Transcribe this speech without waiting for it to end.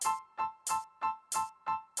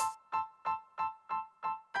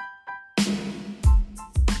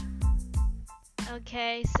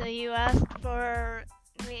Okay, so you asked for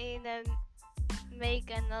me to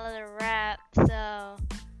make another rap, so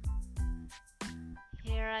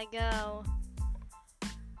here I go.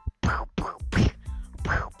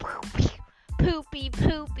 Poopy,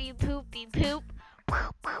 poopy, poopy, poop.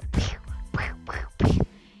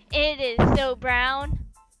 It is so brown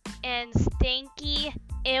and stinky.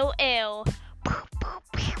 Ew, ew.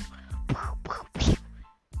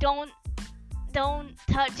 Don't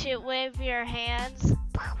touch it with your hands.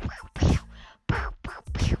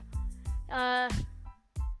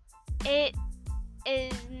 It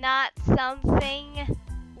is not something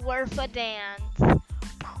worth a dance.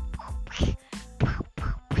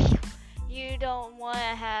 You don't want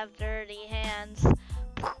to have dirty hands.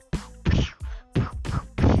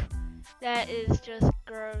 That is just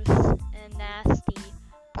gross and nasty.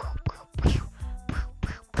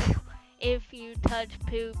 If you touch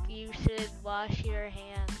poop, you should wash your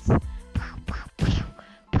hands.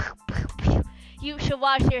 You should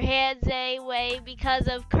wash your hands anyway because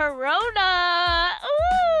of Corona.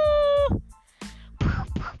 Ooh!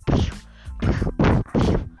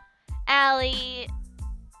 Allie,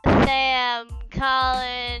 Sam,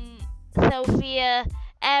 Colin, Sophia,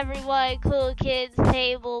 everyone, cool kids,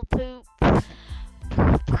 table, poop.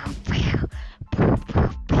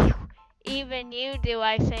 Even you do,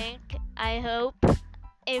 I think. I hope.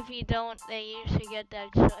 If you don't, then you should get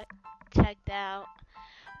that checked out.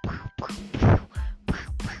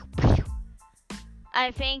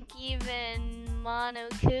 I think even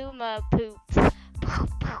Monokuma poops.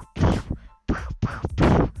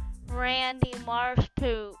 Randy Marsh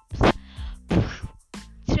poops.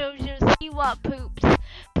 Jojo Siwa poops.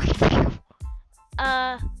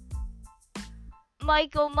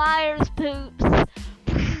 Michael Myers poops.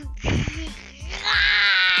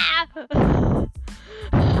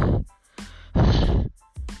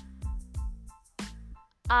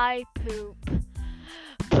 I poop.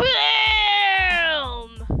 Boom!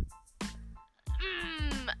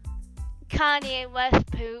 Kanye West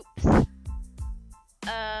poops.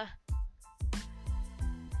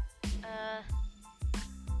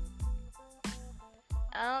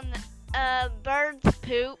 Birds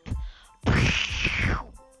poop.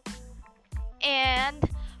 And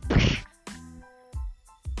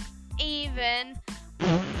even